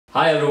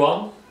Hi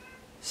everyone!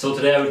 So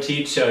today I will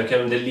teach you how you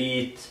can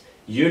delete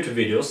YouTube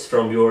videos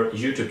from your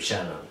YouTube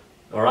channel.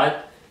 Alright?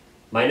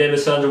 My name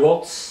is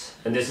Waatz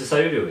and this is how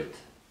you do it.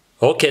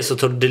 Okay, so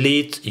to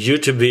delete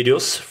YouTube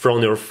videos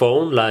from your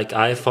phone like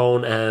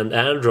iPhone and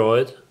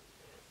Android,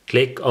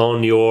 click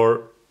on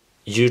your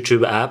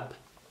YouTube app,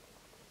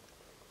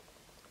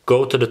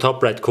 go to the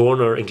top right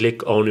corner and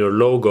click on your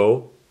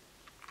logo,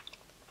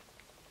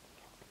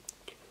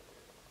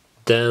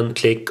 then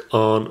click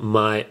on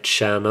My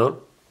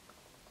Channel.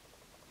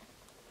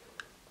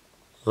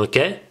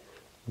 Okay,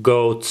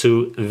 go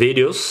to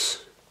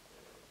videos.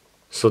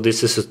 So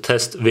this is a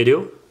test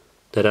video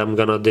that I'm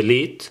gonna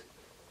delete.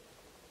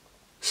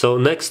 So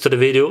next to the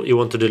video you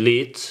want to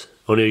delete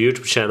on your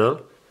YouTube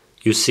channel,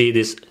 you see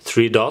these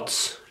three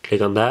dots.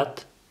 Click on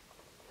that.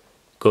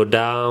 Go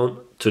down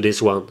to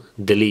this one,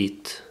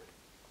 delete.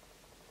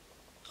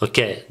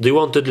 Okay, do you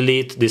want to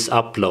delete this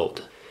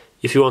upload?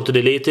 If you want to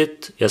delete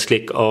it, just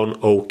click on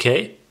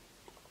OK.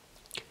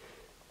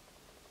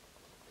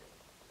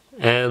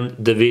 And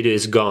the video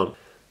is gone.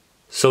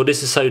 So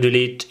this is how you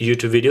delete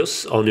YouTube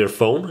videos on your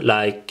phone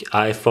like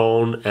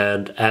iPhone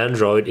and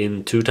Android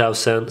in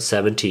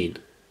 2017.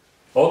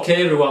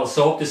 Okay everyone,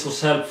 so hope this was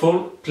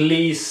helpful.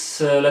 Please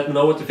let me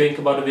know what you think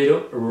about the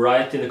video.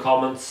 Write in the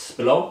comments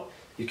below.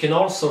 You can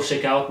also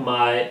check out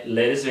my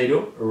latest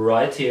video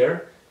right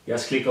here.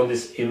 Just click on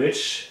this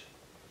image.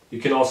 You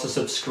can also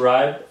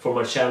subscribe for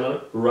my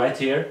channel right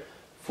here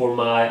for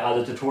my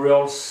other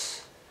tutorials.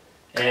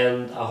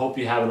 And I hope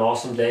you have an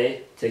awesome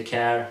day. Take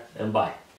care and bye.